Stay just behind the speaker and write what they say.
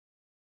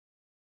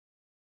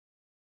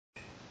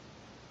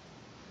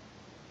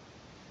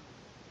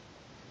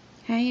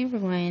Hi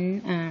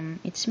everyone,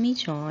 it's me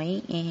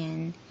Joy,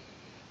 and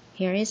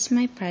here is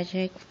my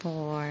project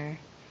for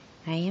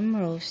I Am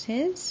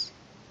Roses.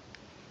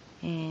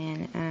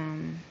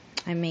 And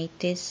I made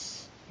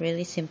this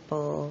really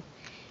simple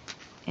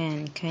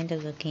and kind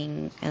of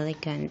looking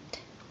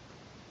elegant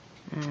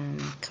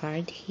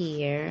card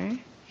here,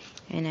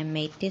 and I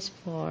made this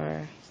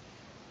for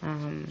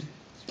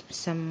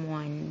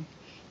someone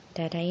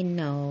that I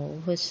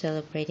know who's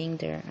celebrating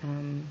their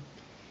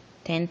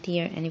 10th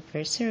year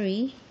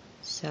anniversary.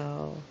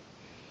 So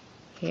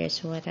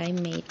here's what I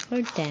made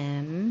for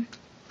them.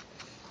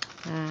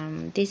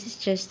 This is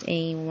just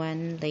a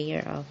one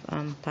layer of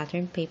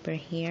pattern paper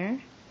here,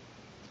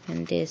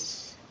 and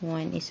this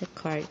one is a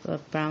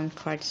brown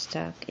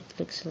cardstock. It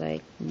looks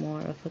like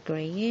more of a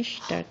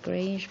grayish, dark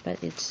grayish,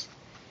 but it's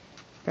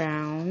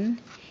brown.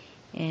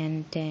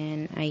 And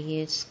then I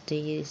used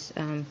this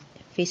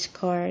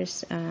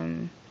Fiskars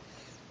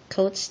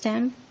coat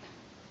stamp,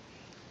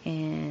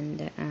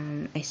 and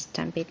I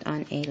stamp it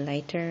on a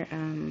lighter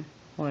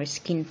or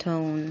skin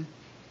tone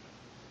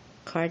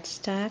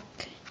cardstock,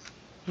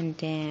 and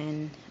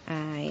then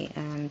I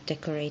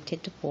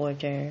decorated the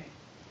border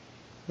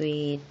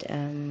with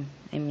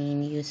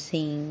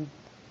using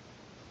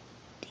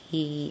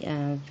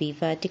the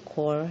Viva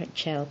Decor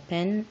gel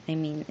pen,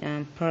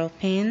 pearl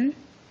pen.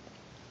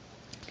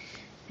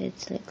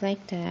 It's look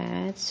like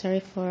that.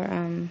 Sorry for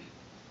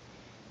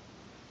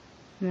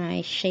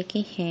my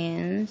shaky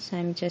hands.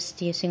 I'm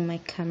just using my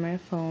camera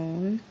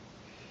phone.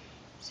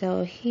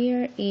 So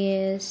here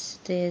is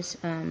this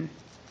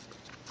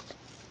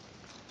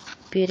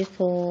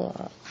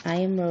beautiful I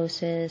Am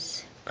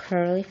Roses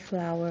curly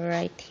flower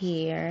right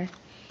here,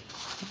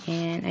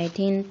 and I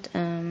didn't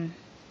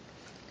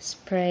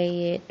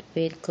spray it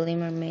with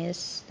glimmer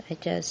mist. I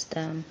just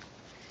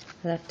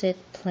left it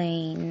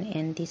plain,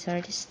 and these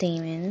are the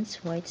stamens,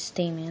 white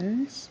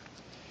stamens,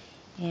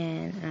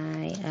 and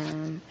I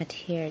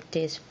adhered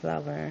this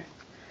flower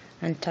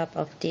on top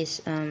of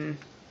this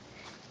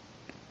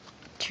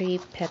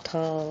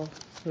 3-petal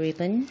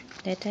ribbon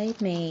that I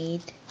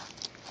made.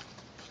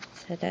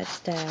 So that's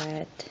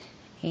that.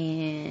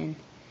 And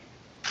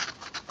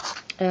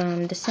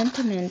the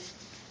sentiment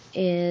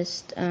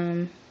is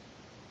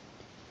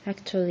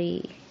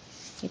actually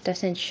it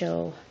doesn't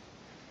show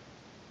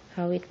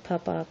how it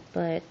pop up,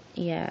 but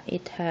yeah,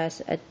 it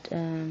has a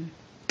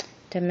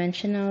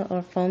dimensional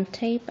or foam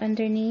tape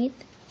underneath.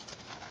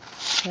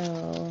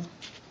 So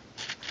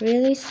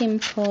really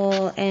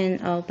simple. And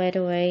oh, by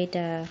the way,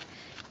 the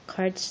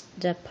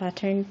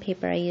pattern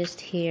paper I used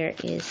here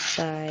is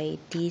by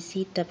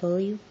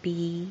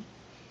DCWB.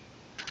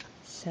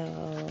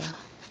 So,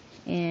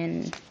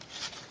 and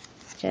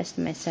just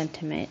my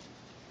sentiment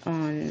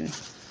on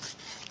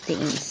the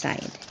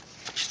inside,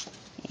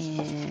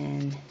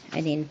 and I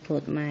didn't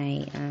put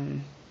my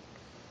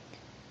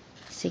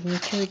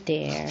signature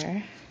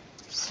there.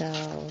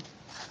 So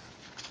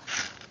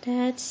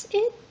that's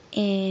it.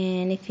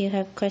 And if you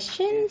have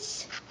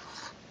questions,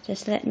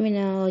 just let me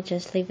know.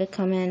 Just leave a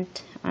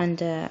comment on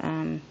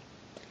the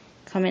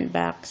comment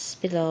box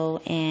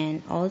below,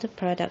 and all the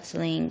products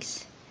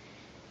links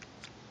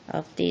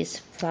of these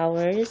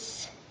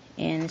flowers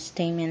and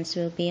stamens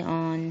will be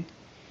on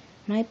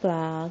my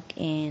blog.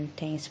 And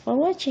thanks for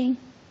watching.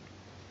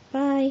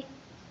 Bye.